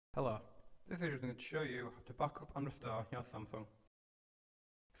Hello, this video is going to show you how to backup and restore your Samsung.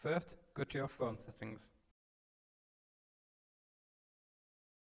 First, go to your phone settings.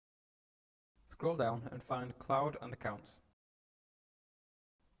 Scroll down and find Cloud and Accounts.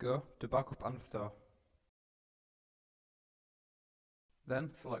 Go to Backup and Restore. Then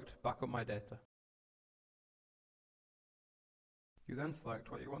select Backup My Data. You then select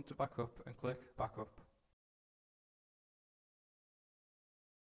what you want to backup and click Backup.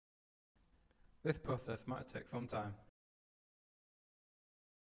 This process might take some time.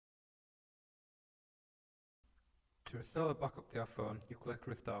 To restore the backup to your phone, you click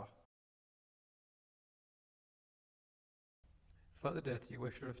Restore. Select the data you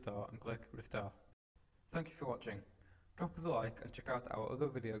wish to restore and click Restore. Thank you for watching. Drop us a like and check out our other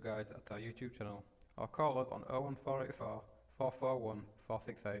video guides at our YouTube channel, or call us on 01484 441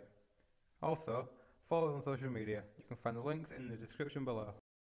 468. Also, follow us on social media. You can find the links in the description below.